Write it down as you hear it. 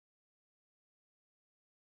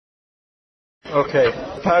Okay,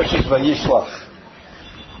 Parshas Vayishlach.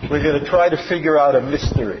 We're going to try to figure out a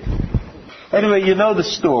mystery. Anyway, you know the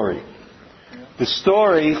story. The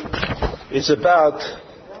story is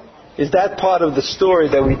that part of the story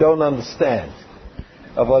that we don't understand.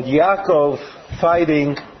 About Yaakov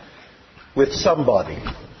fighting with somebody.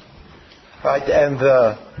 Right? And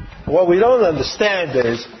what we don't understand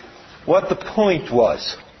is what the point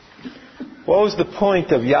was. What was the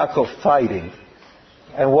point of Yaakov fighting?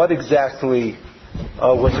 And what exactly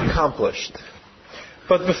was accomplished?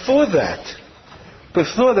 But before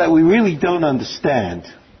that, we really don't understand.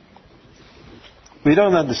 We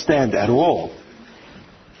don't understand at all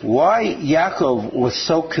why Yaakov was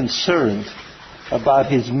so concerned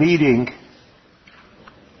about his meeting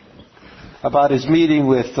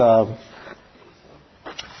with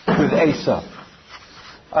Esau.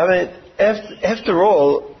 I mean, after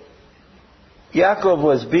all, Yaakov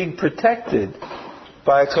was being protected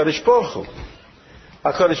by HaKadosh Baruch Hu.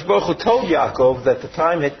 HaKadosh Baruch Hu told Yaakov that the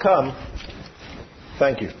time had come,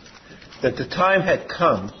 that the time had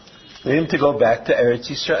come for him to go back to Eretz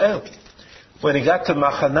Yisrael. When he got to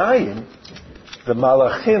Machanayim, the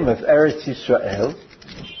Malachim of Eretz Yisrael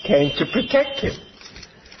came to protect him.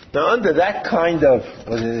 Now under that kind of,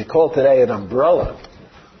 what do they call today, an umbrella,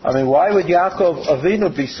 I mean, why would Yaakov Avinu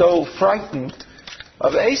be so frightened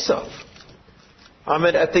of Esau? I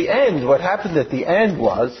mean, at the end, what happened at the end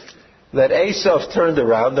was that Esau turned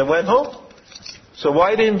around and went home. So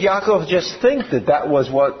why didn't Yaakov just think that was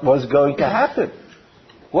what was going to happen?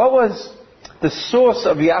 What was the source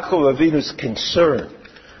of Yaakov Avinu's concern?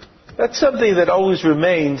 That's something that always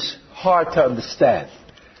remains hard to understand.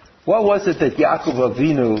 What was it that Yaakov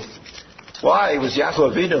Avinu, why was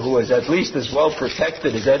Yaakov Avinu, who was at least as well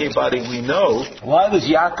protected as anybody we know, why was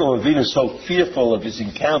Yaakov Avinu so fearful of his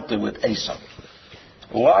encounter with Esau?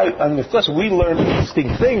 Why? And of course we learn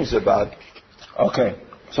interesting things about,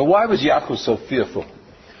 so why was Yaakov so fearful?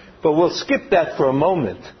 But we'll skip that for a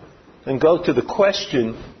moment and go to the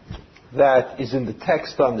question that is in the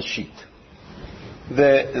text on the sheet.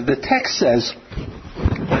 The text says,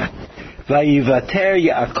 Vayivater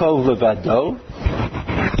Yaakov levado.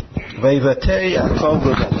 Vayivater Yaakov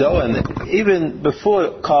levado. And even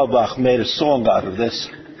before Carlebach made a song out of this,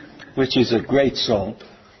 which is a great song,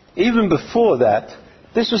 even before that,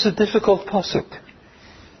 this was a difficult pasuk.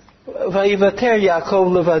 Vayivater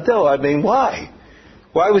Yaakov levado. I mean, why?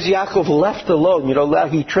 Why was Yaakov left alone? You know,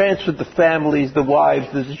 he transferred the families, the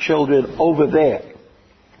wives, the children over there.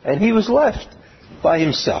 And he was left by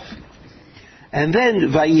himself. And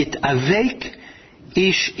then, Vayit Avek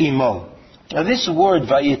Ish Imo. Now this word,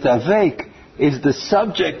 Vayit Avek, is the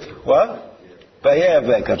subject, what? Vayei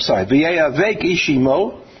Avek, I'm sorry. Vayei Avek Ish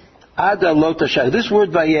Imo, Ada Lo Tashach. This word,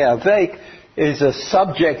 Vayei Avek, is a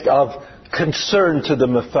subject of concern to the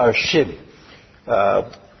Mefarshim.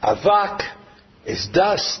 Avak is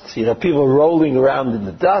dust, people rolling around in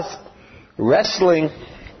the dust, wrestling.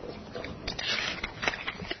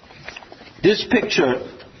 This picture,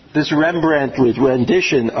 this Rembrandt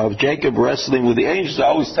rendition of Jacob wrestling with the angels, I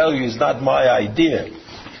always tell you, is not my idea.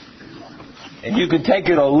 And you can take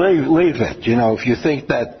it or leave it. If you think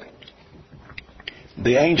that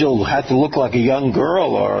the angel had to look like a young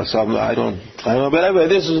girl or something, I don't know. But anyway,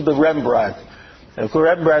 this is the Rembrandt. And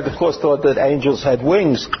Rembrandt, of course, thought that angels had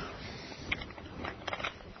wings.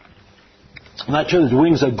 I'm not sure that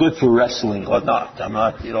wings are good for wrestling or not. I'm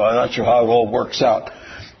not sure how it all works out.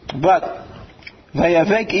 But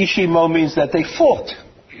Vayavek Ishimo means that they fought.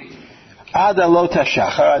 Ada lo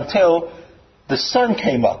tashachar, until the sun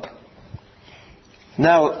came up.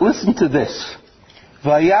 Now, listen to this.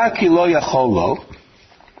 Vayaki lo yacholo.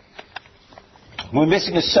 We're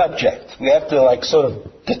missing a subject. We have to sort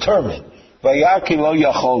of determine. Vayaki lo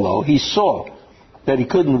yacholo. He saw that he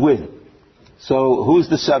couldn't win. So, who's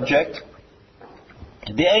the subject?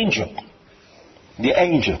 The angel. The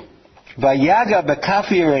angel. Vayaga bekaf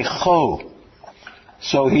yerecho.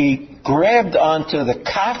 So he grabbed onto the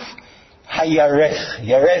kaf hayarech.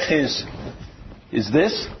 Yarech is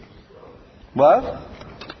this? What?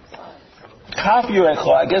 Kaf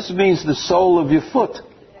yerecho, I guess it means the sole of your foot.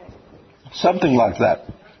 Something like that.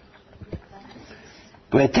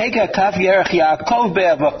 So he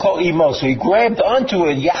grabbed onto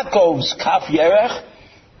it, Yaakov's kaf yerech,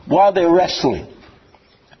 while they're wrestling.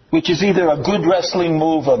 Which is either a good wrestling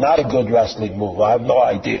move or not a good wrestling move. I have no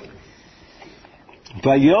idea.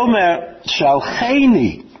 Vayomer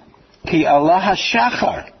shalcheni ki Allah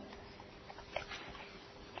hashachar.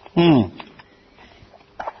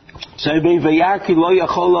 So vayaki lo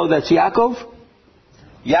yacholo, that's Yaakov.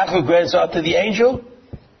 Yaakov grabs onto the angel.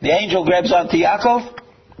 The angel grabs onto Yaakov.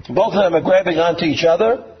 Both of them are grabbing onto each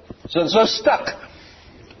other. So stuck.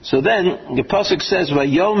 So then the pasuk says,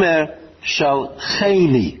 "Vayomer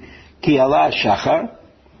shalcheni ki ala shachar."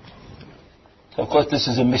 Of course, this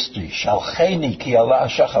is a mystery. Shalcheni ki ala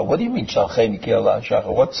shachar. What do you mean, shalcheni ki ala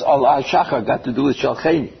shachar? What's ala shachar got to do with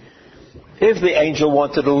shalcheni? If the angel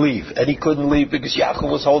wanted to leave, and he couldn't leave because Yaakov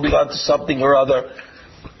was holding on to something or other,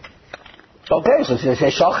 okay, so he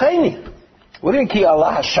says, shalcheni. What do you mean, ki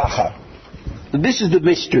ala shachar? This is the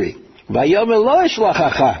mystery. Vayomer lo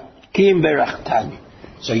eshlachacha ki im berachtani.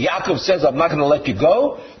 So Yaakov says, I'm not going to let you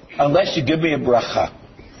go unless you give me a bracha.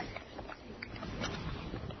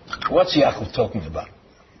 What's Yaakov talking about?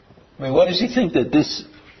 I mean, what does he think that this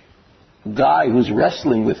guy who's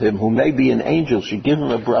wrestling with him, who may be an angel, should give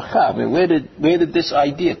him a bracha? I mean, where did this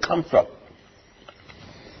idea come from?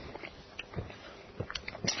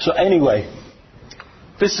 So anyway,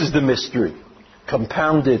 this is the mystery,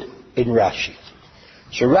 compounded in Rashi.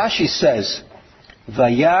 So Rashi says,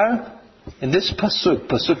 Vayar, in this pasuk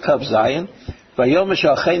Kav Zayin, Vayom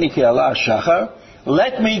shalcheni ki ala shachar,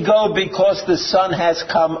 let me go because the sun has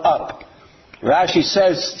come up. Rashi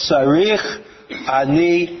says, Tzarich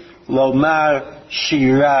ani lomar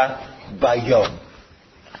shira bayom.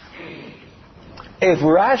 If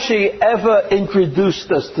Rashi ever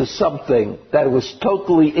introduced us to something that was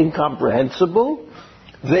totally incomprehensible,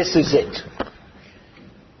 this is it.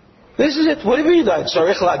 This is it. What do you mean?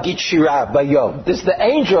 Tzarich lagit shira bayom. The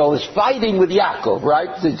angel is fighting with Yaakov,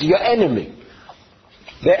 right? It's your enemy.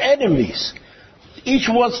 They're enemies. Each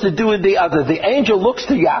wants to do it the other. The angel looks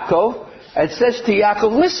to Yaakov and says to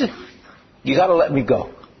Yaakov, listen, you got to let me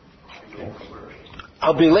go.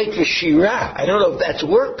 I'll be late for Shira. I don't know if that's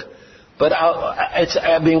work, but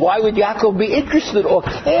why would Yaakov be interested or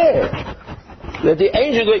care that the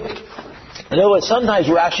angel? You know what? Sometimes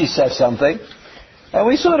Rashi says something, and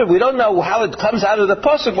we don't know how it comes out of the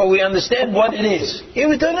pasuk, but we understand what it is. Here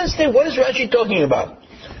we don't understand what is Rashi talking about.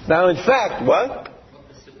 Now, in fact, what?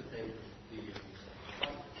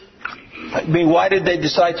 I mean, why did they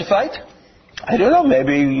decide to fight? I don't know.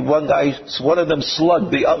 Maybe one of them slugged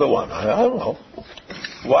the other one. I don't know.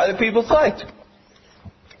 Why do people fight?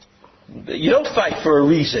 You don't fight for a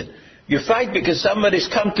reason. You fight because somebody's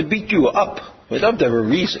come to beat you up. You don't have a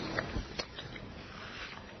reason.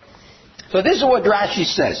 So this is what Rashi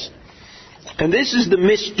says. And this is the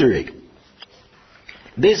mystery.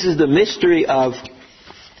 This is the mystery of...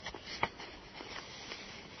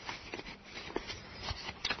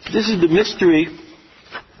 This is the mystery.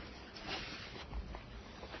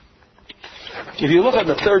 If you look at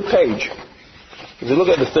the third page,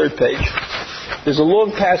 there's a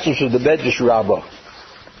long passage of the Medrash Rabbah.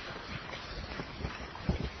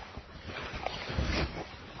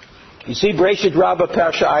 You see Breshit Rabbah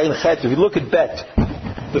Parsha Ayin Chet. If you look at Bet,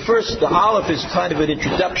 the Aleph is kind of an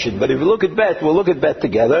introduction, but if you look at Bet, we'll look at Bet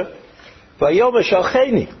together. Vayom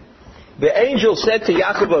shalcheni. The angel said to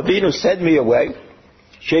Yaakov Avinu, send me away.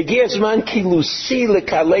 Shegiazman kilusi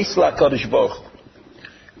lekales lakadosh baruch.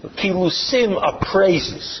 Kilusim are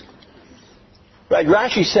praises. Right?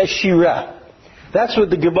 Rashi says shira. That's what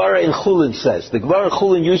the Gemara in Chulin says. The Gemara in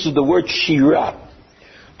Chulin uses the word shira,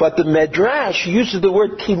 but the Medrash uses the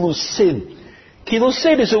word kilusin.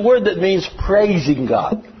 Kilusin is a word that means praising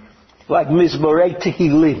God, like mizmorei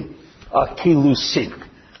tehillim, kilusin.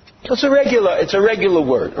 It's a regular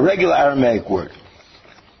word, a regular Aramaic word.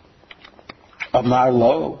 Amar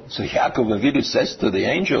lo. So Yaakov Avinu says to the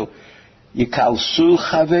angel, Yikalsu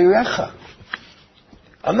chaverecha.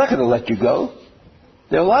 I'm not going to let you go.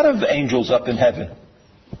 There are a lot of angels up in heaven.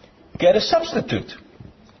 Get a substitute.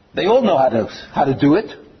 They all know how to do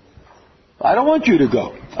it. I don't want you to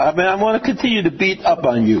go. I want to continue to beat up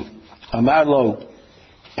on you. Amar lo,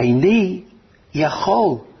 Eini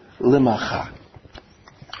yachol limacha.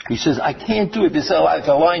 He says, I can't do it. There's like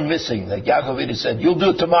a line missing. Like Yaakov said, you'll do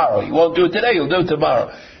it tomorrow. You won't do it today, you'll do it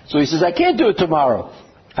tomorrow. So he says, I can't do it tomorrow.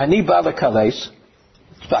 Ani bala kales.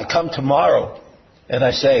 If I come tomorrow and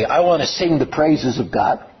I say, I want to sing the praises of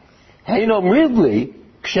God. Hey, ridli,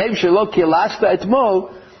 kshem shelo kilasta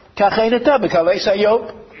etmol, kacheneta b'kales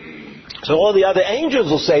hayom. So all the other angels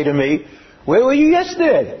will say to me, where were you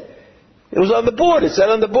yesterday? It was on the board. It said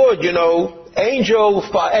on the board,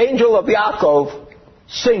 angel of Yaakov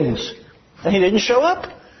sings. And he didn't show up.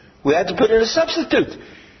 We had to put in a substitute.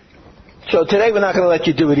 So today we're not going to let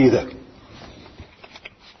you do it either.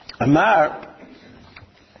 Amar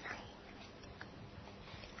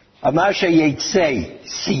sheyetze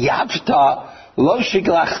siyavta lo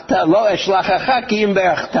shiglachta lo eshlachacha ki im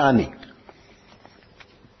be'achtani.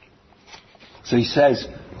 So he says,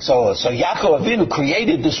 so Yaakov Avinu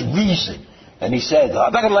created this reason And he said,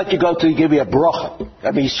 I'm not going to let you go till you give me a bracha.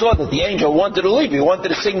 I mean, he saw that the angel wanted to leave. He wanted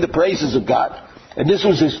to sing the praises of God. And this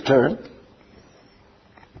was his turn.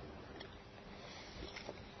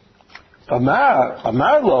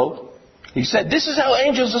 Amar lo, he said, this is how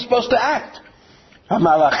angels are supposed to act.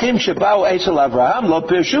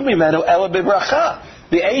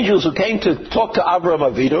 The angels who came to talk to Avraham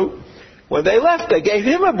Avinu, when they left, they gave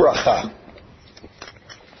him a bracha.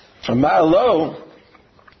 Amar lo,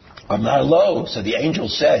 so the angel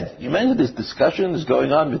said, you remember this discussion is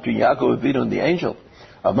going on between Yaakov Avinu and the angel?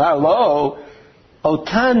 Amar lo,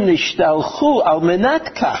 otan nishtalchu al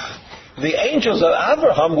menat kach. The angels of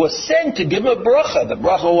Abraham were sent to give him a bracha. The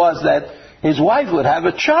bracha was that his wife would have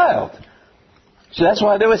a child. So that's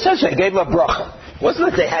why they were sent. They gave him a bracha. It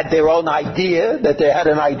wasn't that they had their own idea, that they had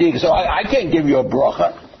an idea. So I can't give you a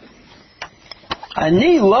bracha.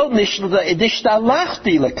 Ani lo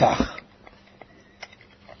nishtalachti lekach.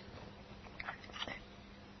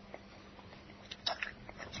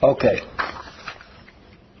 Okay.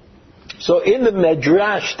 So in the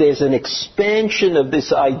Medrash, there's an expansion of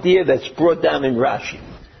this idea that's brought down in Rashi.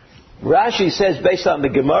 Rashi says, based on the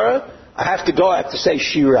Gemara, I have to say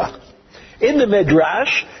Shira. In the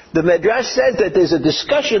Medrash says that there's a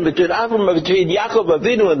discussion between Yaakov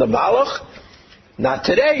Avinu and the Malach. Not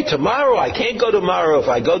today, tomorrow. I can't go tomorrow. If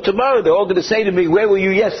I go tomorrow, they're all going to say to me, where were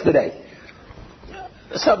you yesterday?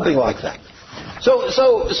 Something like that. So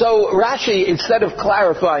Rashi, instead of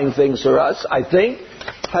clarifying things for us, I think,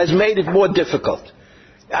 has made it more difficult.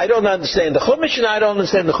 I don't understand the Chumash, and I don't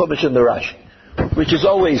understand the Chumash and the Rashi, which is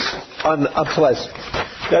always unpleasant.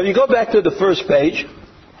 Now, if you go back to the first page,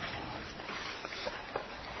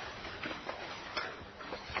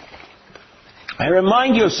 I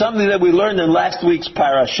remind you of something that we learned in last week's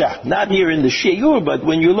parasha. Not here in the shiur, but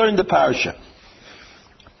when you learn the parasha.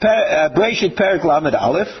 Bereshit Perek Lamed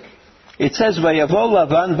Aleph, it says, Vayavo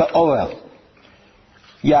Lavan ba'oel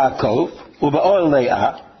Yaakov, u'ba'oel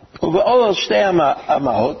Leah, u'ba'oel Shtei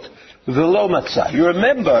Amaot, v'lo matzah. You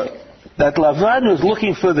remember that Lavan was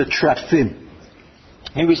looking for the trafim.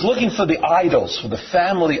 He was looking for the idols, for the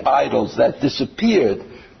family idols that disappeared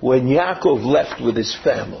when Yaakov left with his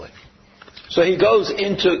family. So he goes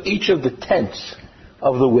into each of the tents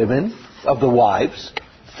of the women, of the wives,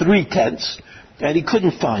 3 tents, and he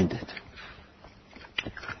couldn't find it.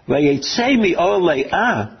 And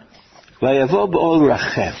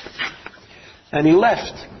he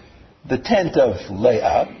left the tent of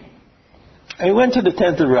Leah, and he went to the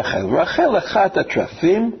tent of Rachel. Rachel achat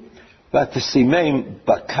atrafim, v'tesimeim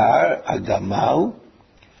bakar agamal,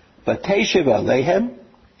 v'teishev aleihem,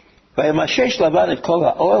 v'yamashesh Lavan et kol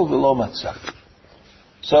ha'oel v'lo matzah.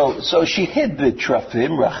 So she hid the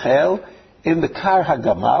trafim, Rachel, in the kar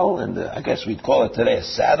hagamal, and I guess we'd call it today a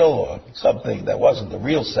saddle or something that wasn't the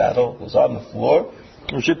real saddle. It was on the floor.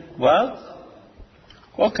 And she, well,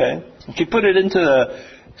 okay. And she put it into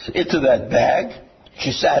that bag.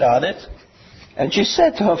 She sat on it, and she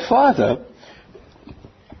said to her father,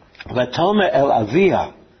 "V'tomer el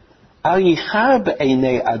avia, al yichar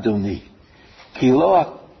be'einei Adoni, ki lo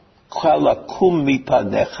akhal lakum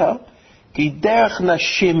mipanecha, ki derech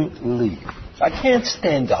nashim li." I can't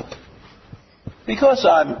stand up, because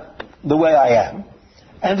I'm the way I am.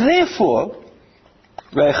 And therefore,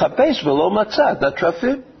 and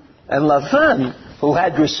Lavan, who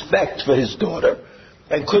had respect for his daughter,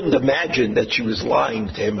 and couldn't imagine that she was lying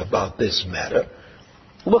to him about this matter,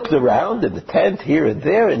 looked around in the tent here and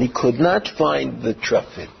there, and he could not find the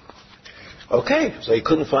trafim. Okay, so he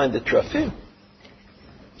couldn't find the trafim.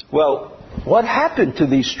 Well, what happened to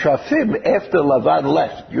these trafim after Lavan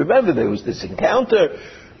left? You remember there was this encounter,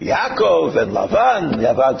 Yaakov and Lavan.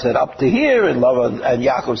 Lavan said up to here, and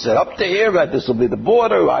Yaakov said up to here, right? This will be the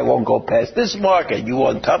border. I won't go past this mark, and you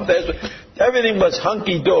won't come past. Everything was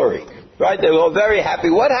hunky-dory, right? They were all very happy.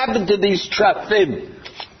 What happened to these trafim?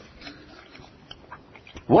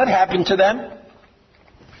 What happened to them?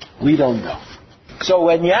 We don't know. So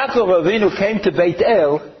when Yaakov Avinu came to Beit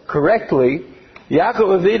El, correctly,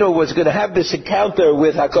 Yaakov Avinu was going to have this encounter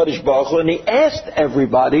with HaKadosh Baruch Hu, and he asked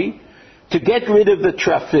everybody to get rid of the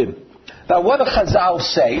trafim. Now, what do Chazal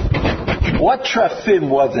say? What trafim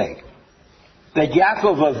were they that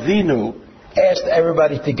Yaakov Avinu asked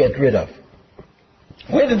everybody to get rid of?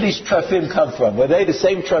 Where did these trafim come from? Were they the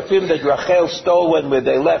same trafim that Rachel stole when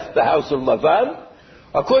they left the house of Lavan?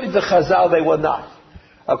 According to Chazal, they were not.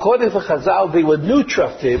 According to Chazal, they were new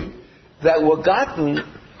trafim that were gotten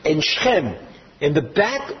in Shechem, in the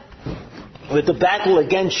back, with the battle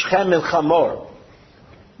against Shechem and Hamor.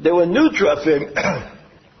 They were new trafim,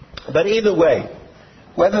 but either way,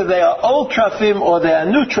 whether they are old trafim or they are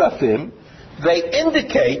new trafim, they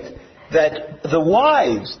indicate that the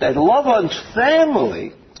wives, that Lavan's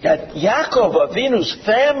family, that Yaakov Avinu's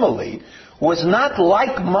family was not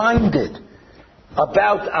like-minded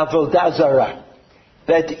about Avodah Zarah.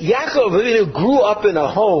 That Yaakov Avinu grew up in a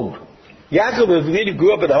home. Yaakov Avinu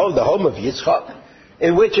grew up in a home, the home of Yitzchak,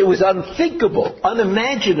 in which it was unthinkable,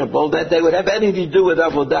 unimaginable that they would have anything to do with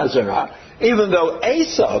Avodah Zarah, even though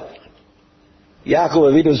Esau,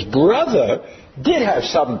 Yaakov Avinu's brother, did have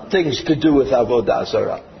some things to do with Avodah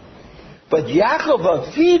Zarah. But Yaakov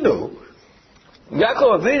Avinu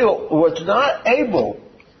was not able,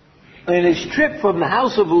 in his trip from the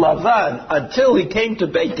house of Lavan until he came to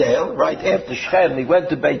Beit El, right after Shechem, he went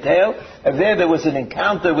to Beit El, and there was an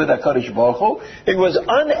encounter with HaKadosh Baruch Hu. He was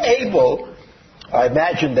unable, I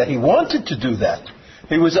imagine that he wanted to do that.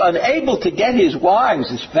 He was unable to get his wives,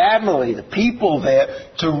 his family, the people there,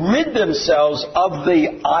 to rid themselves of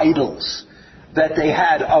the idols that they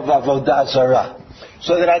had of Avodah Zarah.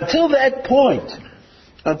 So that until that point,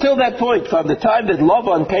 from the time that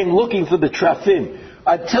Lavan came looking for the Trafim,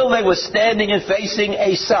 until they were standing and facing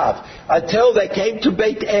Esav, until they came to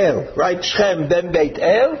Beit El, right, Shechem, then Beit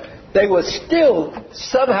El, they were still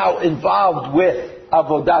somehow involved with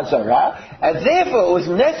Avodah Zarah, and therefore it was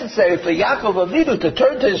necessary for Yaakov Avinu to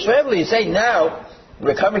turn to his family and say, now,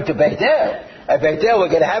 we're coming to Beit El. At Beit El, we're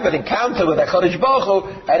going to have an encounter with HaKadosh Baruch Hu,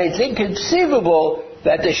 and it's inconceivable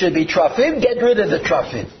that there should be Trafim. Get rid of the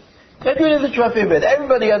Trafim. Get rid of the Trafim. And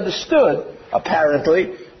everybody understood,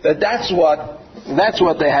 apparently, that that's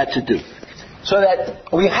what they had to do. So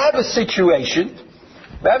that we have a situation,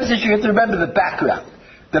 you have to remember the background.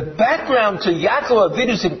 The background to Yaakov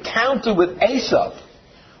Avinu's encounter with Esav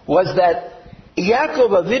was that Yaakov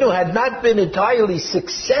Avinu had not been entirely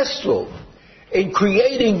successful in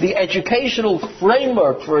creating the educational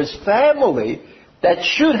framework for his family that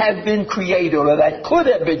should have been created, or that could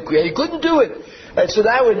have been created. He couldn't do it. And so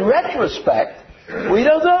now in retrospect, we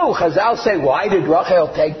don't know. Chazal say, why did Rachel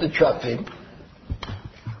take the Trafim?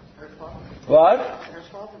 What?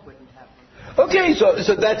 Okay, so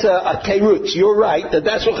that's a kerutz. You're right,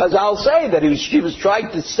 that's what Chazal say, that she was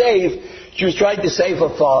trying to save her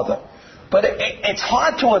father. But it's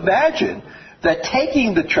hard to imagine that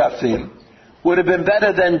taking the Trafim would have been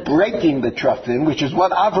better than breaking the Trafim, which is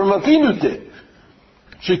what Avram Avinu did.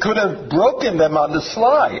 She could have broken them on the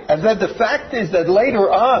sly. And then the fact is that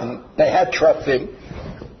later on, they had Trafim.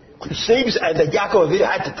 It seems, and that Yaakov Avinu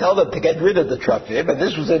had to tell them to get rid of the Trafim, and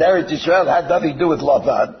this was in Eretz Yisrael, it had nothing to do with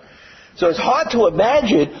Lavan. So it's hard to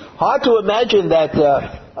imagine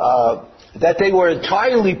that they were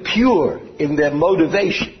entirely pure in their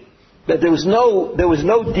motivation, that there was no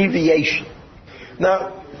deviation.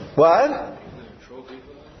 Now, what?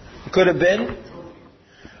 It could have been.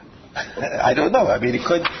 I don't know. I mean, it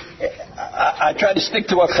could. I try to stick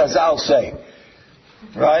to what Chazal say.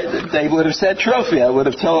 Right? They would have said trophy.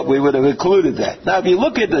 We would have included that. Now, if you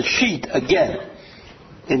look at the sheet again,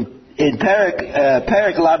 in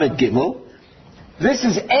Perek Lamed Gimel, this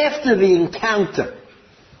is after the encounter.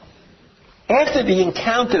 After the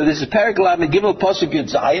encounter, this is Perek Lamed Gimel Pasuk Yud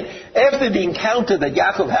Zayin, after the encounter that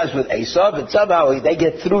Yaakov has with Esav, and somehow they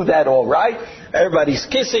get through that all right. Everybody's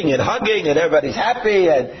kissing and hugging, and everybody's happy,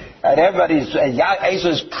 and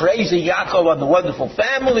Esav's praising Yaakov on the wonderful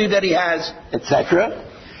family that he has, etc.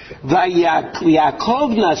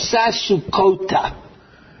 Yaakov nasa Sukkota.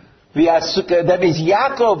 That means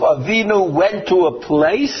Yaakov Avinu went to a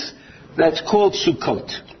place that's called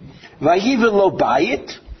Sukkot. Vayiven lo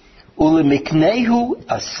bayit ulemiknehu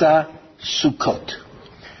asa Sukkot.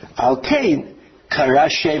 Al kain kara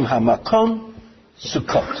shem hamakom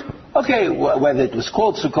Sukkot. Okay, whether it was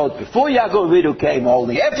called Sukkot before Yaakov Avinu came, or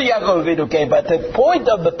only after Yaakov Avinu came, but the point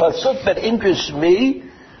of the pasuk that interests me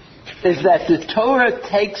is that the Torah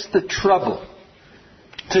takes the trouble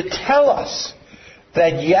to tell us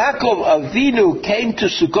that Yaakov Avinu came to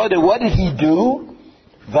Sukkot, and what did he do?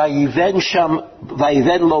 Vayiven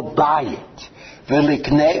lo bayit,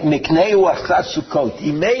 v'likneu achas Sukkot.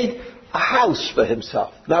 He made a house for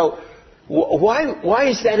himself. Now, why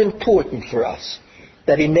is that important for us?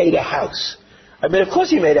 That he made a house. I mean, of course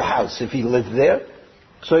he made a house if he lived there.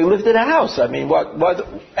 So he lived in a house. I mean,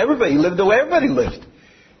 everybody lived the way everybody lived.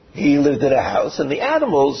 He lived in a house, and the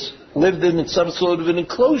animals lived in some sort of an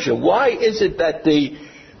enclosure. Why does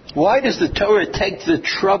the Torah take the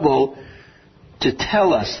trouble to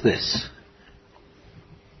tell us this?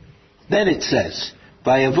 Then it says,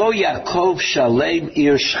 Vayavo Yaakov Shalem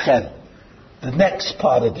Ir Shechem. The next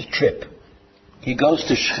part of the trip. He goes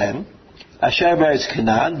to Shechem. Asher Beretz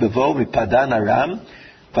Canaan, Bevo Mipadan Aram,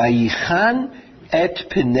 Vayichan et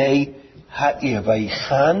Pnei Ha'ir.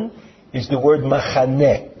 Vayichan is the word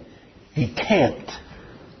machaneh. He camped.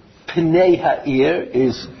 Pnei Ha'ir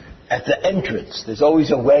is at the entrance. There's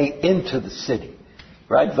always a way into the city.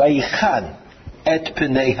 Right? Vayichan et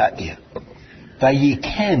Pnei Ha'ir.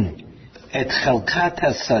 Vayiken et Chelkat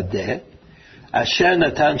HaSadeh Asher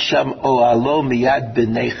Natan Sham Oalo Miyad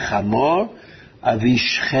B'nei Chamor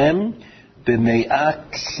Avishchem B'me'ah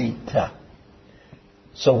Ksita.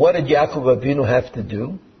 So what did Yaakov Avinu have to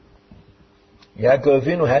do? Yaakov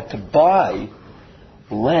Avinu had to buy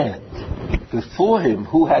land. Before him,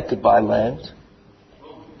 who had to buy land?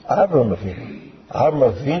 Avraham Avinu.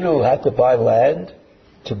 Avraham Avinu had to buy land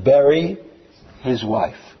to bury his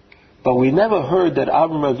wife. But we never heard that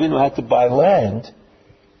Avraham Avinu had to buy land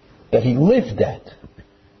that he lived at.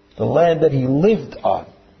 The land that he lived on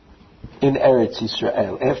in Eretz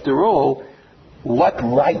Yisrael. After all, what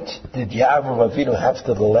right did Avraham Avinu have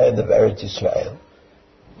to the land of Eretz Yisrael?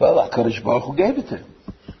 Well, HaKadosh Baruch Hu gave it to him.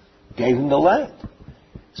 Gave him the land.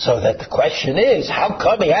 So that the question is, how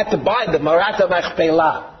come he had to buy the Marat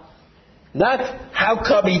HaMachpelah? Not how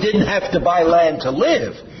come he didn't have to buy land to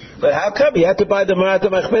live, but how come he had to buy the Marat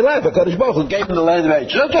HaMachpelah? HaKadosh Baruch Hu gave him the land of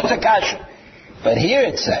Eretz Yisrael. That's a kasha. But here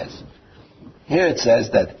it says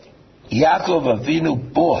that Yaakov Avinu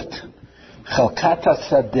bought Chelkat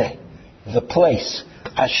HaSadeh, the place,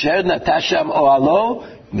 Asher Natasham Oalo,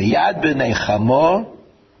 Miyad B'nei Chamor,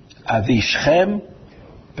 Avishchem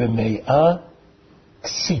B'me'ah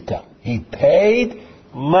Ksita. He paid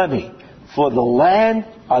money for the land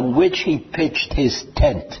on which he pitched his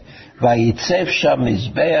tent. Vayitzev Sham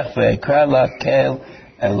Mizbeach V'ekra Lakel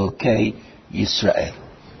Elokei Yisrael.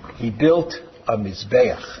 He built a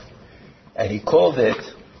Mizbeach, and he called it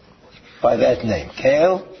by that name,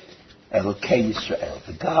 Kel Elokei Yisrael,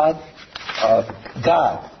 the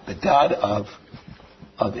God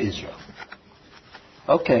of Israel.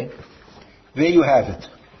 Okay, there you have it.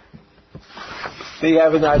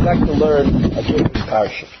 I'd like to learn a different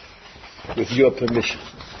parsha, with your permission.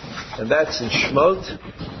 And that's in Shemot,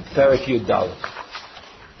 Perek Yud Dalet.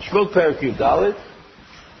 Shemot, Perek Yud Dalet,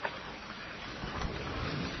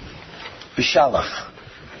 B'Shalach.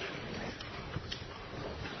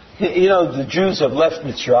 You know, the Jews have left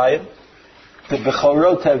Mitzrayim. The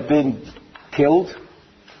Bechorot have been killed,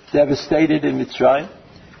 devastated in Mitzrayim.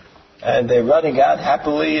 And they're running out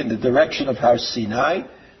happily in the direction of Har Sinai.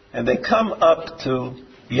 And they come up to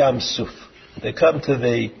Yam Suf. They come to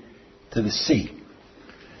the sea.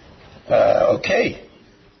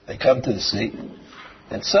 They come to the sea.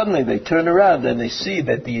 And suddenly they turn around and they see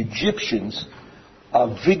that the Egyptians are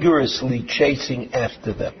vigorously chasing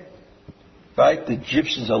after them. Right? The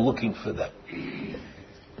Egyptians are looking for them.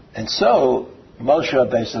 And so, Moshe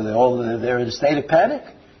Rabbeinu, so they're in a state of panic.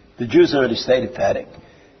 The Jews are in a state of panic.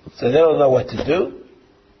 So they don't know what to do.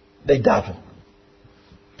 They daven.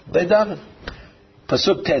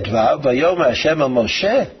 Pasuk Tetvav, Vayomer Hashem el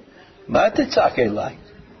Moshe, Ma tetzak elai?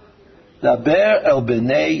 Daber el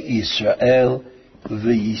b'nei Yisrael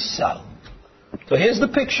v'yisal. So here's the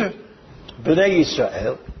picture. B'nei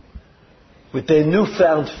Yisrael, with their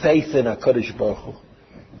newfound faith in HaKadosh Baruch Hu,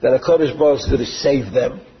 that HaKadosh Baruch Hu is going to save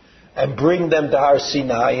them, and bring them to Har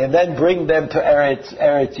Sinai, and then bring them to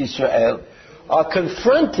Eretz Yisrael, are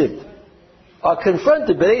confronted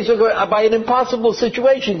by an impossible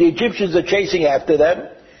situation. The Egyptians are chasing after them,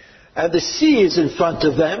 and the sea is in front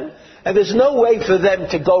of them, and there's no way for them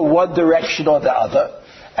to go one direction or the other.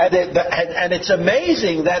 And it's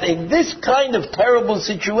amazing that in this kind of terrible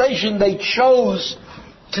situation, they chose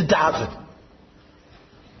to daven.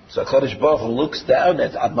 So HaKadosh Baruch Hu looks down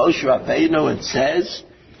at Moshe Rabbeinu and says,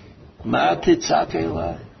 Ma titzak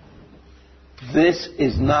elai? This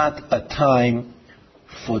is not a time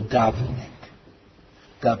for davening.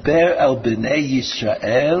 Daber el b'nei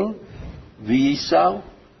Yisrael v'yisal.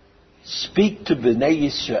 Speak to b'nei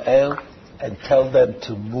Yisrael and tell them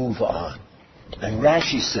to move on. And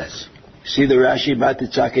Rashi says, see the Rashi, Ma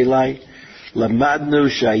titzak elai? Lamadnu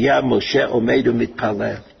shaya Moshe omedu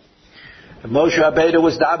mitpalel. Moshe Rabbeinu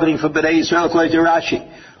was davening for b'nei Yisrael, according to Rashi.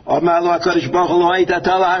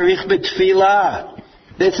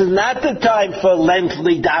 This is not the time for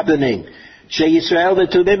lengthy davening. This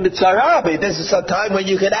is a time when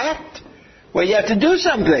you can act, when you have to do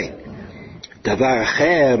something. Don't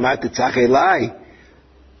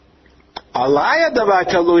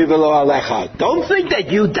think that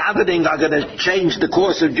you davening are going to change the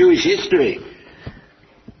course of Jewish history.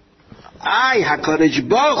 HaKadosh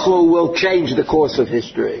Baruch Hu, will change the course of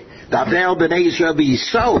history. Daber b'nei Yisrael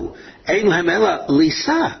b'yisol, ein lehem ela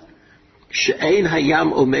lisa, she'ein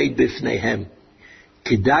hayam omed b'fneihem,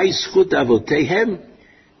 kedai zchut avotehem,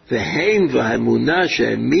 v'heim v'hamunah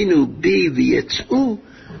she'eminu bi v'yetz'u,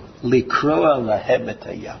 likroa lahem et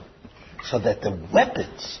hayam. So that the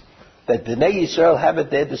weapons that Bnei Yisrael have at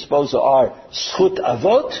their disposal are Schut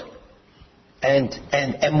Avot and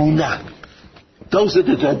Emunah. Those are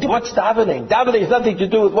what's davening? Davening has nothing to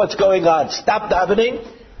do with what's going on. Stop davening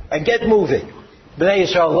and get moving. Bnei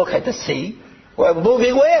Yisrael look at the sea. Well,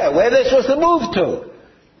 moving where? Where are they supposed to move to?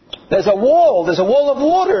 There's a wall of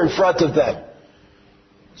water in front of them.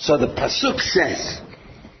 So the Pasuk says,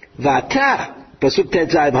 V'ata, Pasuk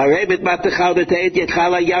Tetzayim, Harei et matecha v'te'et yetcha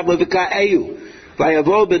la'yam v'ka'eyu,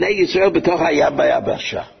 v'yavo b'nei Yisrael b'toch hayam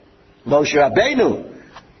v'yabasha. Moshe Rabbeinu,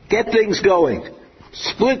 get things going.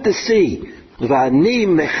 Split the sea. V'ani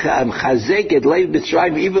mechazek et leiv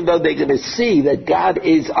Mitzrayim, even though they're going to see that God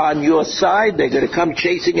is on your side, they're going to come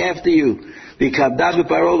chasing after you. V'kavda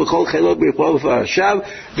v'paro v'chol chelot b'ripol v'farashav,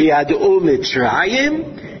 v'yad'u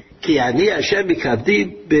Mitzrayim, ki ani Hashem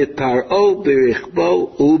v'kavdi b'paro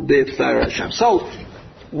b'richbo u'b'farashav. So,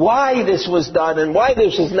 why this was done, and why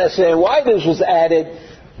this was necessary, and why this was added,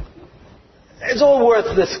 it's all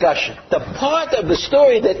worth discussion. The part of the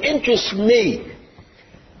story that interests me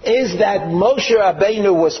is that Moshe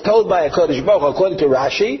Rabbeinu was told by HaKadosh Baruch Hu, according to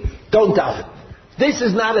Rashi, don't daven. This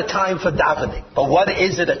is not a time for davening. But what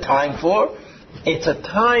is it a time for? It's a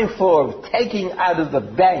time for taking out of the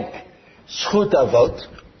bank Schut Avot.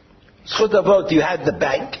 Schut Avot, you have the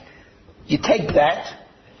bank. You take that,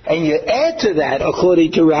 and you add to that,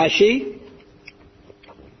 according to Rashi,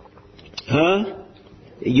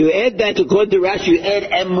 you add that, according to Rashi, you add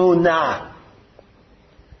Emunah.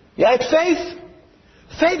 You add faith.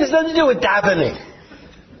 Faith has nothing to do with davening.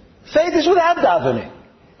 Faith is without davening.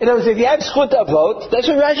 In other words, if you have Schut Avot, that's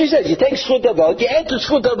what Rashi says. You take Schut Avot, you add to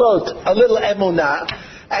Schut Avot a little Emunah,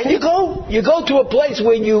 and you go to a place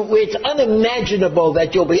where it's unimaginable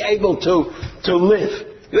that you'll be able to live.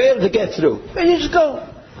 You're able to get through. And you just go.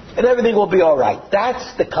 And everything will be alright.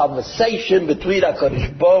 That's the conversation between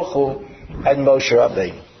HaKadosh Baruch Hu and Moshe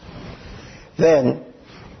Rabbeinu. Then,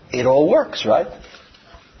 it all works, right?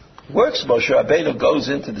 Works. Moshe Rabbeinu goes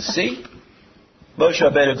into the sea. Moshe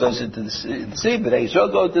Rabbeinu goes into the sea. Bnei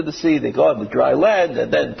Yisrael go into the sea. They go on the dry land,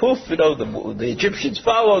 and then poof, the Egyptians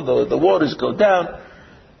follow. The waters go down,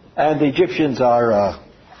 and the Egyptians are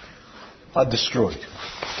destroyed.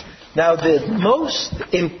 Now, the most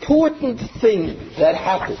important thing that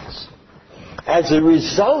happens as a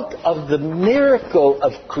result of the miracle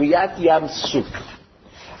of Kriyat Yam Suf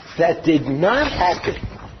that did not happen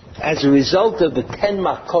as a result of the 10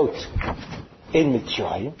 Makot in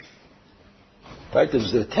Mitzrayim, right? There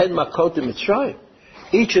was the 10 Makot in Mitzrayim.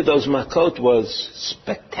 Each of those Makot was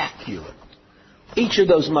spectacular. Each of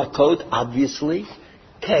those Makot, obviously,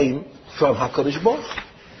 came from HaKadosh Baruch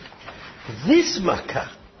Hu. This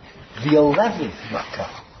Makkah, the 11th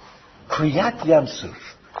Makkah, Kriyat Yam Suf,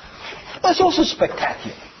 was also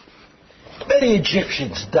spectacular. Many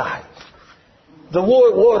Egyptians died. The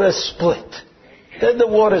water split. Then the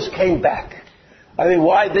waters came back. I mean,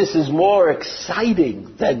 why this is more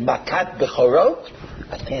exciting than Makat Bechorot,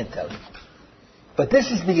 I can't tell you. But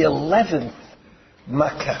this is the 11th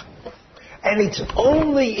Makkah. And it's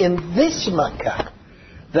only in this Makkah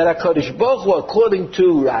that HaKadosh Baruch Hu, according to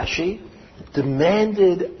Rashi,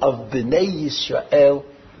 demanded of Bnei Yisrael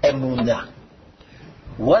Emunah.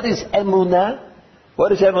 What is Emunah?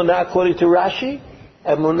 What is Emunah according to Rashi?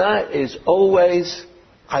 Emunah is always,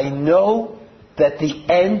 I know that the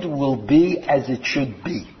end will be as it should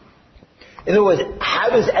be. In other words, how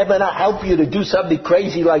does Emunah help you to do something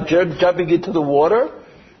crazy like jumping into the water?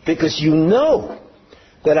 Because you know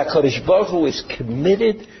that HaKadosh Baruch Hu is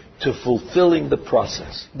committed to fulfilling the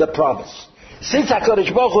promise. Since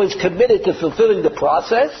HaKadosh Baruch Hu is committed to fulfilling the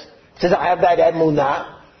process, since I have that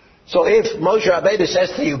Emunah, so if Moshe Rabbeinu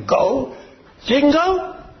says to you, go, you can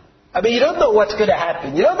go. I mean, you don't know what's going to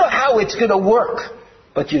happen. You don't know how it's going to work.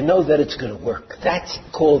 But you know that it's going to work. That's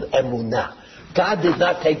called Emunah. God did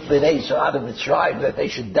not take Bnei Yisrael out of Mitzrayim that they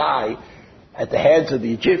should die at the hands of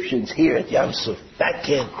the Egyptians here at Yam Suf. That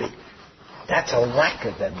can't be. That's a lack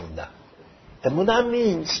of Emunah. Emunah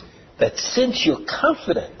means that since you're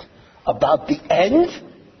confident about the end,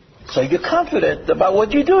 so you're confident about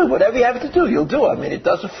what you're doing. Whatever you have to do, you'll do. I mean, it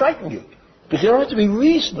doesn't frighten you. Because you don't have to be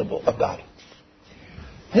reasonable about it.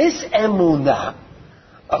 This Emunah,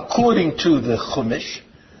 according to the Chumash,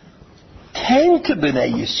 came to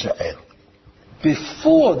Bnei Yisrael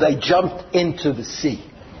before they jumped into the sea.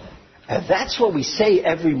 And that's what we say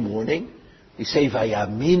every morning. We say,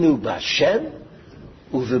 Vayaminu B'Hashem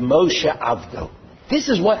u'v'Moshe Avdo. This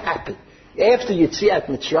is what happened. After Yetziat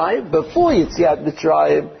Mitzrayim, before Yetziat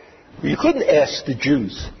Mitzrayim, you couldn't ask the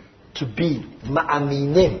Jews to be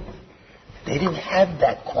ma'aminim. They didn't have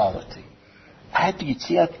that quality. After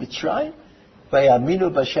Yetziat Mitzrayim, Vayaminu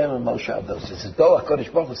B'Hashem and Moshe Abdo. It's as though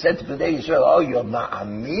HaKadosh Baruch Hu said to Bnei Yisrael, oh, you're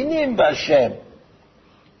ma'aminim B'Hashem.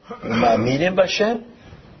 You're ma'aminim B'Hashem?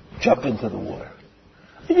 Jump into the water.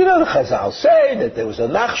 And you know the Chazal say that there was a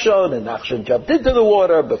Nachshon, and Nachshon jumped into the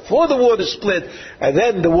water before the water split, and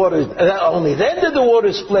then only then did the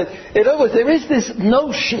water split. In other words, there is this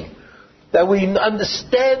notion that we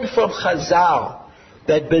understand from Chazal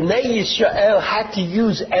that Bnei Yisrael had to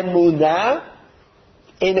use emunah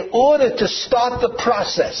in order to start the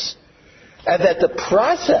process, and that the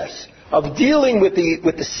process of dealing with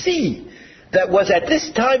the sea that was at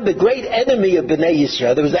this time the great enemy of Bnei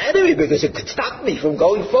Yisrael. There was an enemy because it could stop me from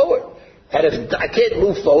going forward. And if I can't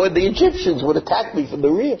move forward, the Egyptians would attack me from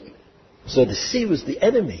the rear. So the sea was the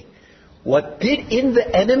enemy. What did in the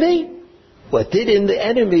enemy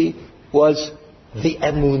was the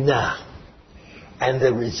emunah. And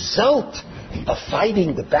the result of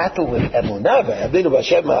fighting the battle with emunah,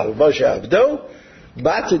 and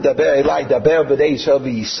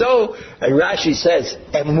Rashi says,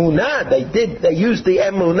 emunah, they used the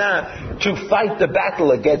emunah to fight the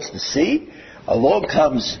battle against the sea. Along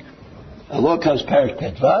comes Perek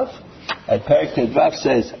Tedvav, and Perek Tedvav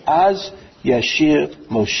says, Az Yashir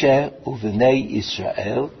Moshe Uvenei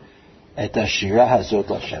Yisrael et Ashira Hazot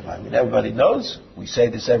L'Hashem. I mean, everybody knows, we say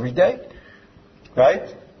this every day,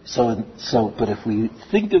 right? But if we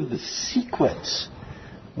think of the sequence,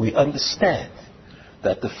 we understand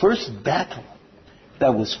that the first battle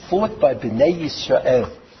that was fought by Bnei Yisrael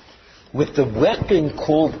with the weapon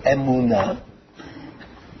called emunah,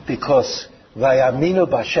 because Vayaminu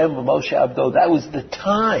B'Hashem v'Moshe Abdo, that was the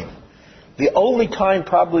only time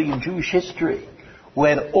probably in Jewish history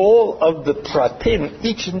when all of the pratim,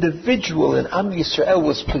 each individual in Am Yisrael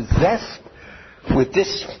was possessed with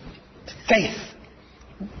this faith,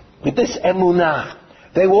 with this emunah.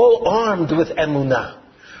 They were all armed with emunah.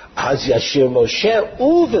 Az Yashir Moshe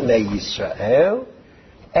Uvenei Yisrael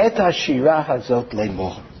et HaShirah Hazot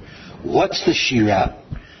Lemor. What's the Shirah?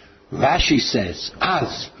 Rashi says,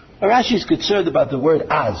 Az. Rashi is concerned about the word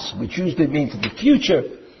Az, which usually means the future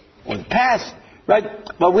or the past, right?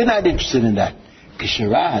 But we're not interested in that.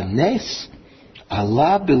 K'shirah HaNes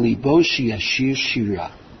Allah B'libo Shiyashir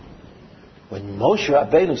Shirah. When Moshe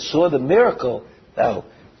Rabbeinu saw the miracle, now,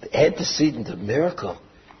 the antecedent of miracle,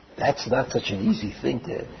 that's not such an easy thing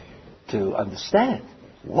to understand.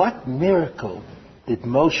 What miracle did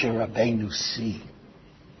Moshe Rabbeinu see?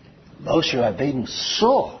 Moshe Rabbeinu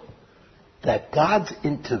saw that God's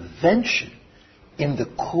intervention in the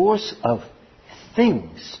course of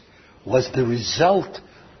things was the result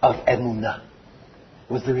of emunah.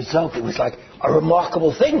 It was like a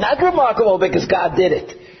remarkable thing. Not remarkable because God did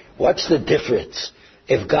it. What's the difference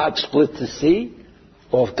if God split the sea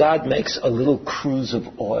or if God makes a little cruse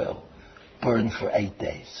of oil burn for 8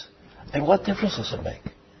 days? And what difference does it make?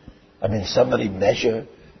 I mean, somebody measure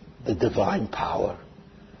the divine power.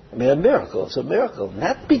 I mean, a miracle is a miracle.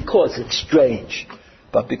 Not because it's strange,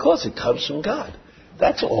 but because it comes from God.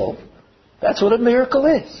 That's all. That's what a miracle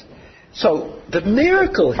is. So, the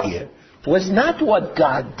miracle here was not what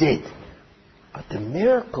God did, but the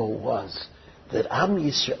miracle was that Am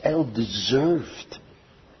Yisrael deserved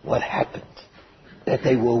what happened, that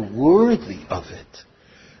they were worthy of it.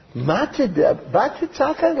 They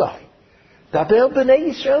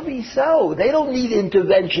don't need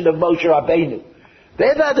intervention of Moshe Rabbeinu.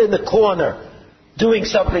 They're not in the corner doing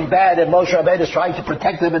something bad and Moshe Rabbeinu is trying to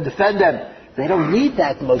protect them and defend them. They don't need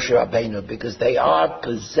that Moshe Rabbeinu because they are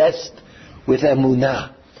possessed with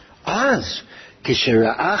emunah. Az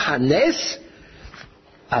kishera'ah hanes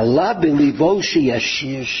Allah b'livo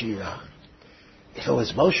sheyashir shirah. If it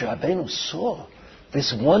was Moshe Rabbeinu saw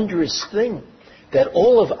this wondrous thing, that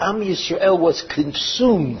all of Am Yisrael was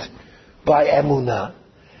consumed by emunah,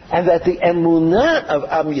 and that the emunah of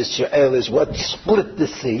Am Yisrael is what split the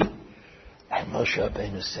sea, and Moshe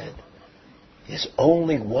Rabbeinu said, there's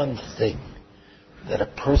only one thing that a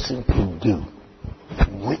person can do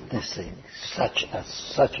witnessing such an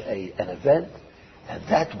event, and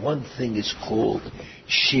that one thing is called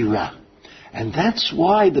Shirah. And that's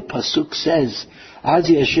why the Pasuk says, Az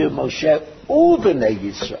Yashir Moshe Uvenei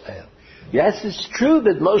Yisrael. Yes, it's true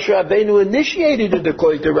that Moshe Rabbeinu initiated it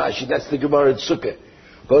according to Rashi. That's the Gemara in Sukkah.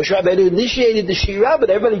 Moshe Rabbeinu initiated the Shirah, but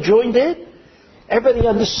everybody joined in. Everybody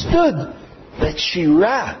understood that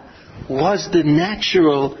Shirah was the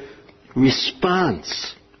natural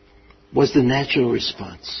response.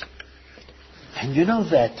 And you know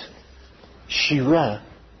that Shirah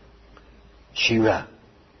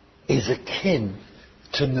is akin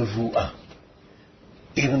to Nevu'ah.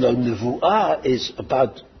 Even though Nevu'ah is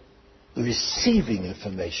about receiving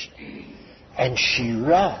information. And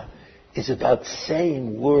Shirah is about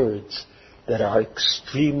saying words that are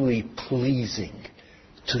extremely pleasing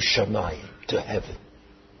to Shamayim, to heaven.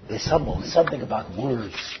 There's something about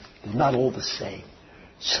words. They're not all the same.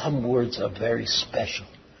 Some words are very special.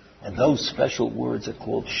 And those special words are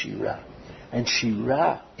called Shirah. And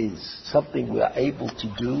Shirah is something we are able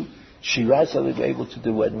to do. Shirah is something we're able to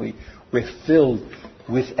do when we're filled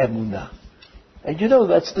with emunah. And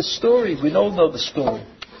that's the story. We all know the story.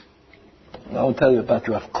 I won't tell you about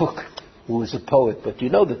Rav Kook, who was a poet, but you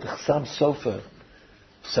know that the Chassam Sofer,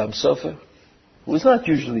 who was not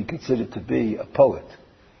usually considered to be a poet.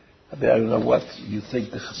 I don't know what you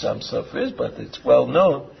think the Chassam Sofer is, but it's well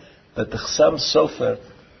known that the Chassam Sofer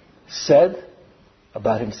said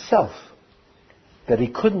about himself that he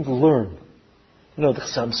couldn't learn. The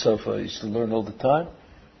Chassam Sofer used to learn all the time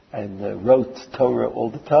and wrote Torah all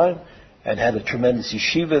the time and had a tremendous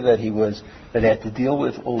yeshiva that he had to deal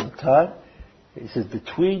with all the time. He says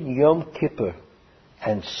between Yom Kippur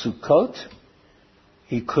and Sukkot,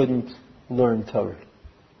 he couldn't learn Torah.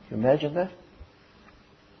 Can you imagine that?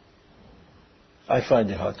 I find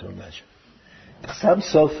it hard to imagine. Chassam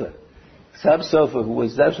Sofer,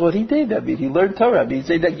 that's what he did. He learned Torah. He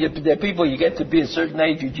said that there are people, you get to be a certain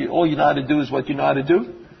age, all you know how to do is what you know how to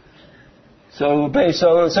do. So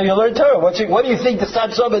you learn Torah. What do you think the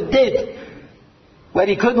Chassam Sofer did when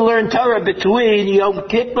he couldn't learn Torah between Yom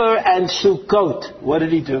Kippur and Sukkot? What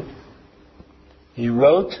did he do? He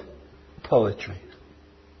wrote poetry.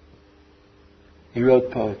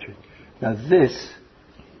 Now this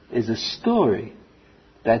is a story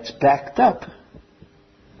that's backed up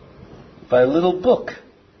by a little book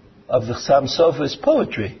of the Chassam Sofer's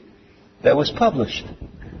poetry that was published.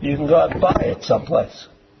 You can go out and buy it someplace.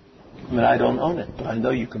 I don't own it, but I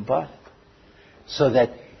know you can buy it. So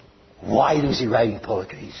that, why was he writing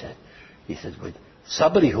poetry? He said, with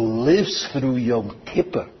somebody who lives through Yom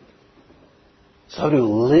Kippur, somebody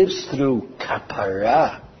who lives through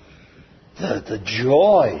Kapara, the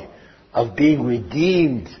joy of being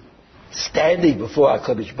redeemed, standing before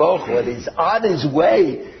HaKadosh Baruch Hu, and is on his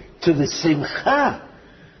way to the simcha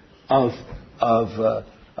of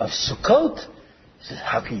Sukkot. He says,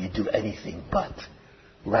 how can you do anything but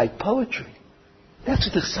write poetry? That's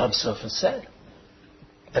what the Chassam Sofer said.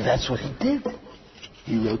 And that's what he did.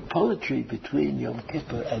 He wrote poetry between Yom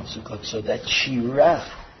Kippur and Sukkot, so that Shirah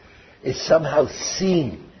is somehow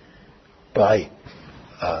seen by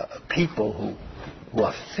people who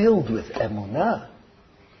are filled with emunah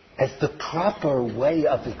as the proper way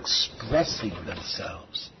of expressing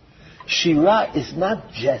themselves. Shirah is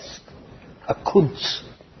not just a kunz.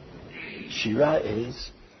 Shirah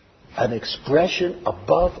is an expression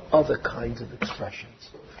above other kinds of expressions.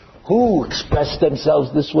 Who expressed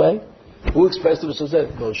themselves this way? Who expressed themselves this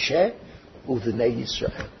way? Moshe u'Bnei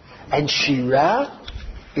Yisrael. And Shirah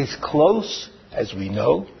is close, as we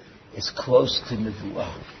know, is close to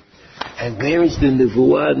Nevuah. And where is the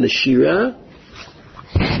Nevuah and the Shirah?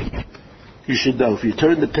 You should know. If you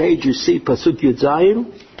turn the page, you see Pasuk Yud Zayin.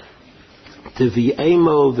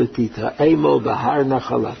 Tevi'emo v'tita'emo b'har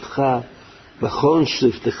nachalatcha v'chon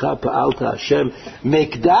shliftecha pa'alta Hashem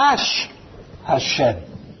Mekdash Hashem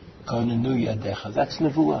konenu yadecha. That's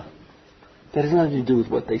Nevuah. That has nothing to do with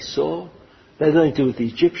what they saw. That has nothing to do with the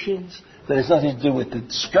Egyptians. That has nothing to do with the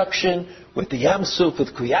destruction, with the Yam Suf,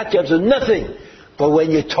 with Kriyat Yam, nothing. But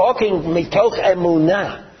when you're talking mitoch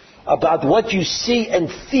emunah, about what you see and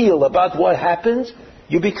feel about what happens,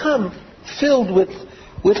 you become filled with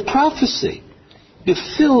prophecy. You're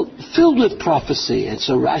filled with prophecy. And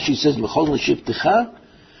so Rashi says, L'chol l'shivtecha,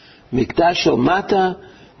 mikdash shel mata,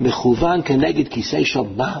 mechuvan keneged kisei shel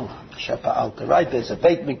ma'ala, shepa'alta. Right? There's a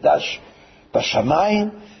Beit Mikdash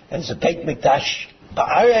b'shamayim, and there's a Beit Mikdash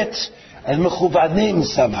ba'aretz, and mechuvanim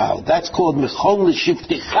somehow. That's called L'chol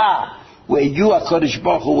l'shivtecha, where you, HaKadosh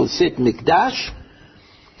Baruch Hu, will sit Mikdash.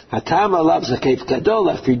 Hatam alav zakev gadol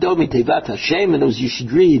afrido mitevat Hashem, and as you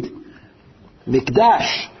should read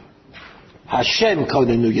Mikdash Hashem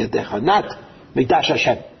konenu yadecha, not Mikdash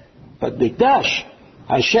Hashem, but Mikdash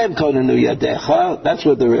Hashem konenu yadecha. That's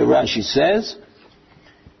what the Rashi says.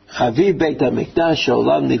 Chaviv Beit HaMikdash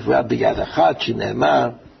olam nivra b'yad achat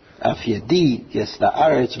shene'emar af yadi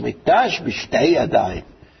yesta'aretz Mikdash b'shtei yadayim.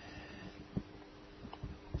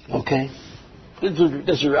 Okay, that's what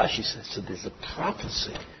Rashi says. So there's a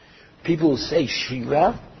prophecy. People who say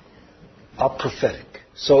Shirah are prophetic.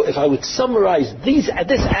 So if I would summarize this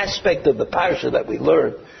aspect of the parasha that we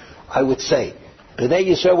learned, I would say, Bnei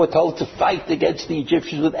Yisrael were told to fight against the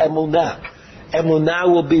Egyptians with emunah. Emunah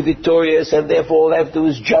will be victorious, and therefore all they have to do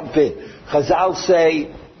is jump in. Chazal say,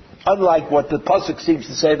 unlike what the pasuk seems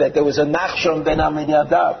to say, that there was a Nachshon ben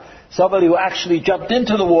Aminadab, somebody who actually jumped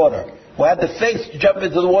into the water who had the faith to jump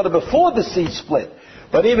into the water before the sea split.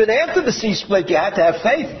 But even after the sea split, you had to have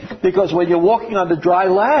faith, because when you're walking on the dry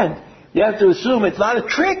land, you have to assume it's not a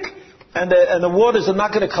trick, and the waters are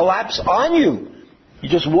not going to collapse on you. You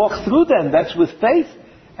just walk through them. That's with faith.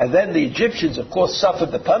 And then the Egyptians, of course,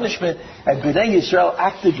 suffered the punishment, and Bnei Yisrael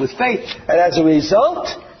acted with faith. And as a result,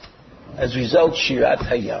 Shirat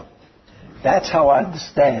Hayam. That's how I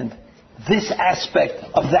understand this aspect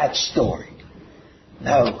of that story.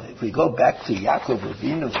 Now, if we go back to Yaakov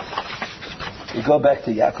Avinu,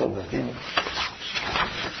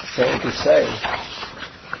 so to say,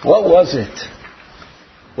 what was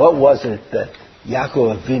it that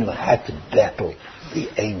Yaakov Avinu had to battle the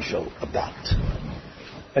angel about?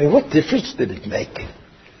 I mean, what difference did it make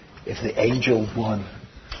if the angel won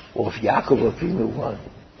or if Yaakov Avinu won?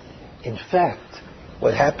 In fact,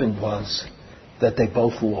 what happened was that they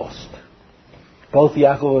both lost. Both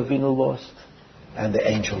Yaakov Avinu lost and the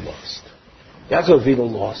angel lost. Yaakov Avinu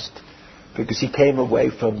lost because he came away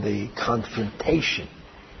from the confrontation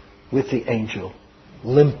with the angel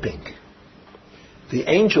limping. The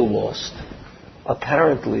angel lost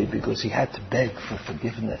apparently because he had to beg for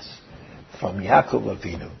forgiveness from Yaakov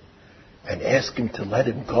Avinu and ask him to let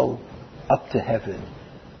him go up to heaven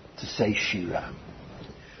to say Shira.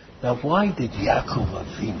 Now, why did Yaakov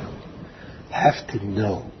Avinu have to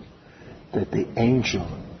know that the angel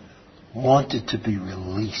wanted to be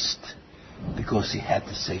released because he had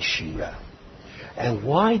to say Shira? And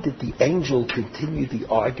why did the angel continue the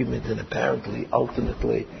argument and apparently,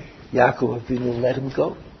 ultimately, Yaakov Avinu let him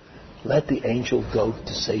go? Let the angel go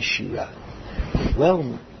to say Shira.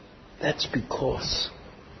 Well, that's because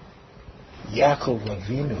Yaakov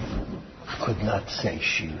Avinu could not say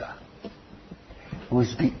Shira. It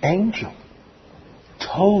was the angel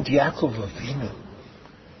told Yaakov Avinu,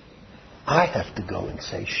 I have to go and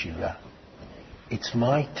say Shira. It's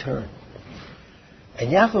my turn.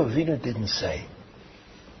 And Yaakov Avinu didn't say,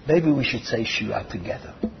 maybe we should say Shira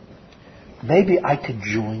together. Maybe I could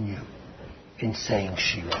join you in saying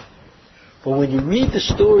Shira. But when you read the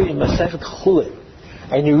story in Masechet Chulin,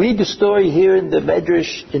 and you read the story here in the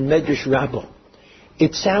Medrash, in Medrash Rabbah,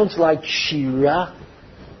 it sounds like Shira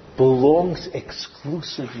belongs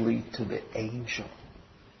exclusively to the angel.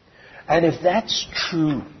 And if that's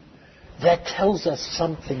true, that tells us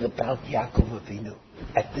something about Yaakov Avinu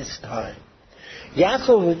at this time.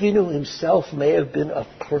 Yaakov Avinu himself may have been a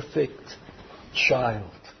perfect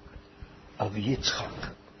child of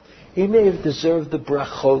Yitzchak. He may have deserved the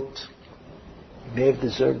brachot.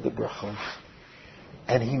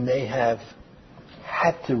 And he may have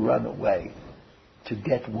had to run away to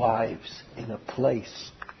get wives in a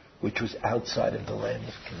place which was outside of the land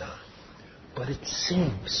of Canaan. But it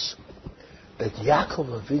seems that Yaakov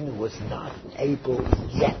Avinu was not able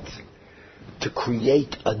yet to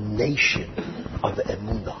create a nation of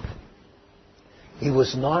emunah. He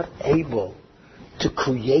was not able to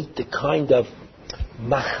create the kind of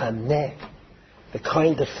machaneh, the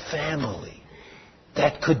kind of family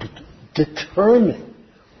that could determine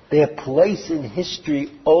their place in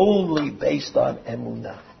history only based on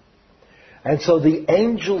emunah. And so the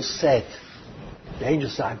angel said,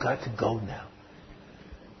 I've got to go now.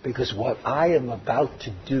 Because what I am about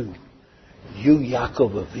to do, you,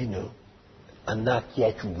 Yaakov Avinu, are not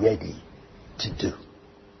yet ready to do.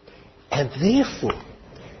 And therefore,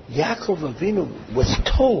 Yaakov Avinu was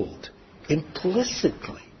told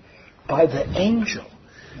implicitly by the angel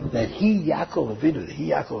that Yaakov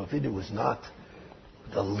Avinu, was not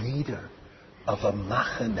the leader of a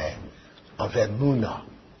machaneh, of emunah,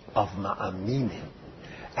 of ma'aminim.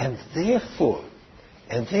 And therefore,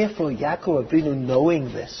 Yaakov Avinu,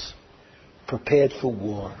 knowing this, prepared for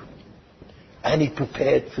war. And he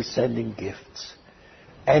prepared for sending gifts.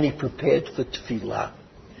 And he prepared for tefillah.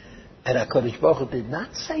 And HaKadosh Baruch Hu did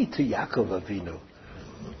not say to Yaakov Avinu,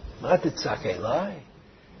 Ma titzak elai,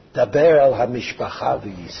 daber el hamishpacha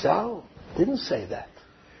v'yisau. Didn't say that.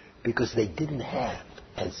 Because they didn't have,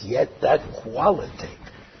 as yet, that quality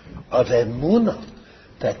of emunah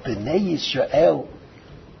that Bnei Yisrael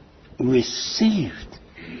received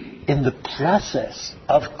in the process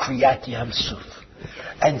of Kriyat Yam Suf.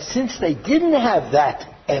 And since they didn't have that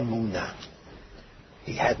emunah,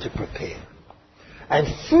 he had to prepare. And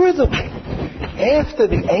furthermore, after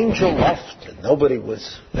the angel left and nobody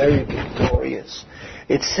was very victorious,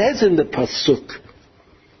 it says in the Pasuk,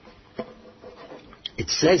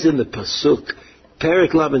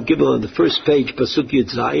 Perek Lamed Gimel on the first page, Pasuk Yud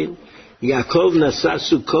Zayin, Yaakov nasa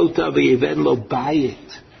Sukkota v'yiven lo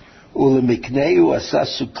bayit, ulemikneu asa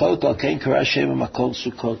Sukkot al ken kara Shem makol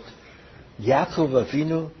Sukkot. Yaakov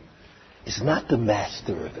Avinu is not the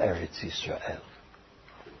master of Eretz Yisrael.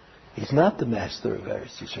 He's not the master of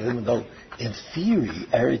Eretz Yisrael, even though in theory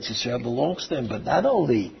Eretz Yisrael belongs to him. But not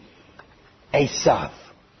only Esav,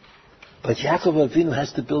 but Yaakov Avinu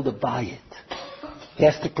has to build a bayit. He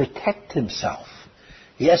has to protect himself.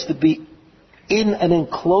 He has to be in an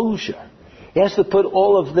enclosure. He has to put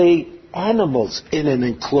all of the animals in an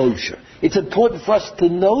enclosure. It's important for us to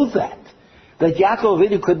know that Yaakov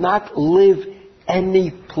Avinu could not live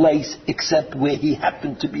any place except where he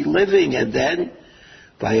happened to be living. And then,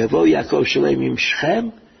 Vayavo Yaakov Shalem im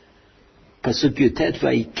Shechem, Pasuk Yutet,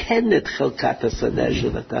 Vayiken et chelkat hasadeh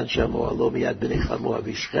shenatan sham oalo miyad bnei chamo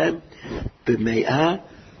avishchem, b'me'ah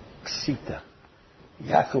ksita.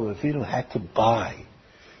 Yaakov Avinu had to buy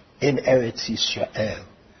in Eretz Yisrael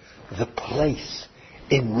the place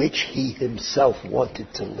in which he himself wanted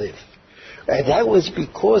to live. And that was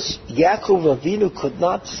because Yaakov Avinu could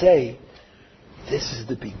not say, this is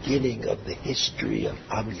the beginning of the history of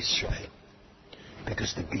Am Yisrael.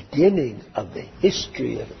 Because the beginning of the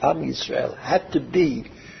history of Am Yisrael had to be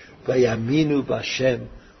Vayaminu B'Hashem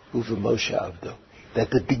U'V'Moshe Avdo. That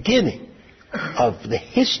the beginning of the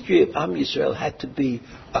history of Am Yisrael had to be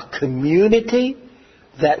a community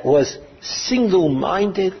that was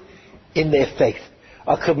single-minded in their faith.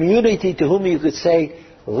 A community to whom you could say,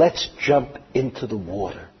 let's jump into the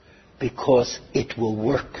water because it will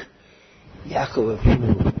work. Yaakov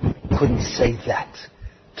Avinu couldn't say that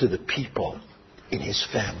to the people in his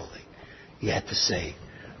family. He had to say,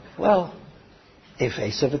 well, if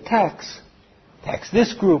Esav attacks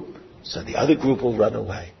this group, so the other group will run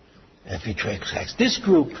away. And if he attacks this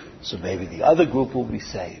group, so maybe the other group will be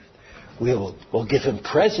saved. We'll give him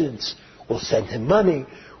presents. We'll send him money.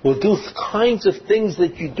 We'll do kinds of things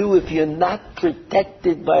that you do if you're not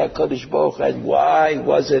protected by HaKadosh Baruch Hu. And why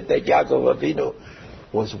was it that Yaakov Avinu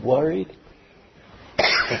was worried?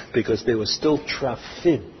 Because there was still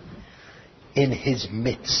Trafim in his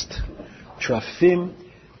midst. Trafim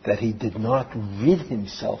that he did not rid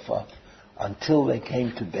himself of until they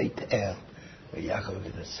came to Beit El, where Yaakov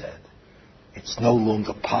Avinu said, it's no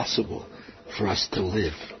longer possible for us to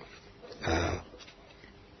live.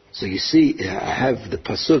 So you see, I have the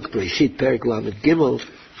Pasuk, Bereshit Perek Lamed Gimel,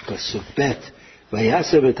 Pasuk Bet,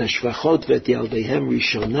 Vayasev et hashvachot vet yaldehem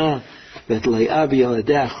rishona, vet Leah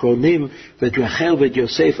v'yaladeh achronim, vet Rachel vet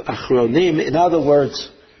Yosef achronim. In other words,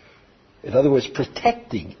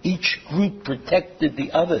 protecting. Each group protected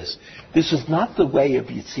the others. This was not the way of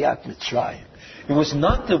Yetziat Mitzrayim. It was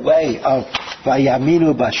not the way of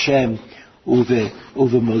Vayaminu B'Hashem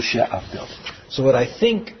U'V'Moshe Avdo. So what I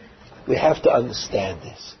think we have to understand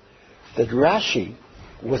is that Rashi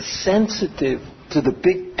was sensitive to the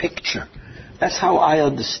big picture. That's how I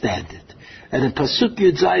understand it. And in Pasuk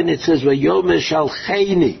Yud Zayin it says, Vayomeh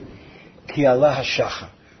Shalcheini Ki Allah HaShachar.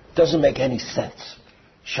 Doesn't make any sense.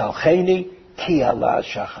 Shalcheini Ki Allah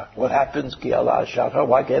HaShachar. What happens Ki Allah HaShachar?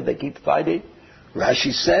 Why can't they keep fighting?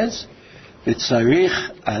 Rashi says,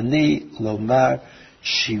 V'tzarich ani lomar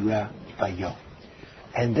shira bayom.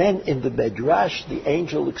 And then in the Midrash, the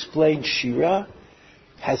angel explains Shira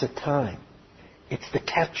has a time. It's the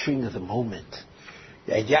capturing of the moment.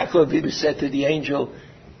 And Yaakov Avinu said to the angel,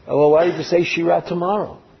 oh, well, why did you say Shira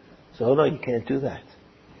tomorrow? So, oh, no, you can't do that.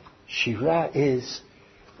 Shira is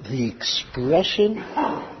the expression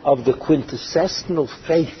of the quintessential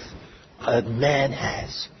faith a man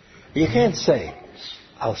has. You can't say,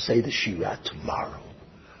 I'll say the Shira tomorrow.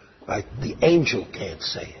 Right? The angel can't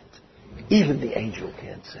say it. Even the angel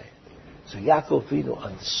can't say it. So Yaakov Avinu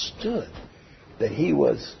understood that he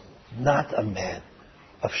was not a man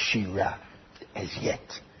of Shira as yet.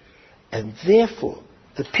 And therefore,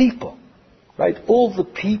 the people, right, all the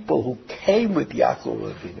people who came with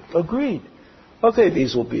Yaakov Avinu agreed. Okay,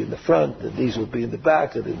 these will be in the front, and these will be in the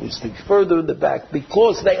back, and these things further in the back,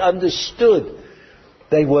 because they understood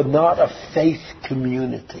they were not a faith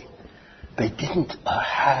community. They didn't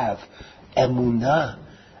have emunah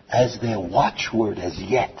as their watchword as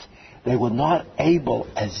yet. They were not able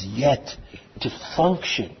as yet to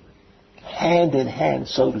function hand in hand,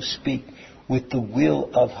 so to speak, with the will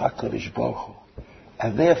of HaKadosh Baruch Hu.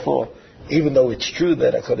 And therefore, even though it's true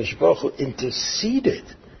that HaKadosh Baruch Hu interceded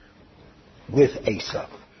with Esav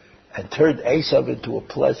and turned Esav into a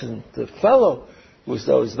pleasant fellow, it was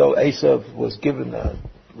as though Esav was given a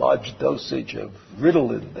large dosage of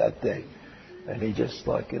Ritalin that day. And he just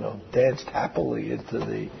danced happily into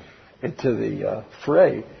the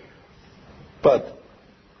fray. But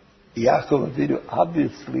Yaakov Avinu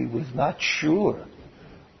obviously was not sure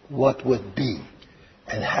what would be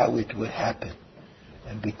and how it would happen.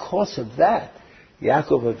 And because of that,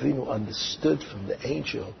 Yaakov Avinu understood from the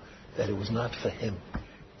angel that it was not for him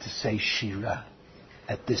to say Shira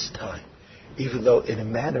at this time. even though in a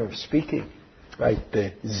manner of speaking, right,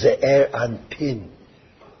 the Ze'er Anpin,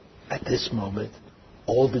 at this moment,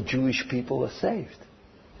 all the Jewish people are saved.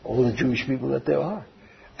 All the Jewish people that there are.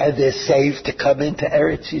 And they're saved to come into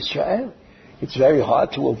Eretz Yisrael. It's very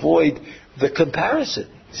hard to avoid the comparison.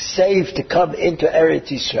 Saved to come into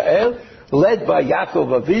Eretz Yisrael, led by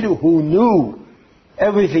Yaakov Avinu, who knew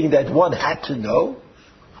everything that one had to know,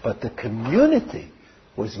 but the community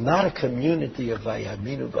was not a community of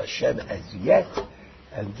Vayaminu B'Hashem as yet,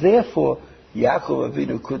 and therefore Yaakov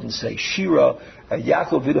Avinu couldn't say Shira, and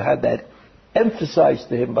Yaakov Avinu had that emphasized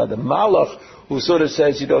to him by the Malach, who sort of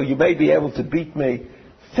says, you may be able to beat me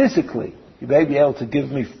physically, you may be able to give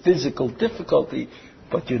me physical difficulty,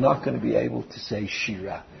 but you're not going to be able to say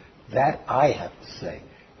Shira. That I have to say.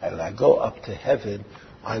 And when I go up to heaven,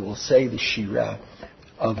 I will say the Shira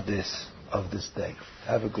of this day.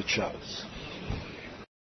 Have a good Shabbos.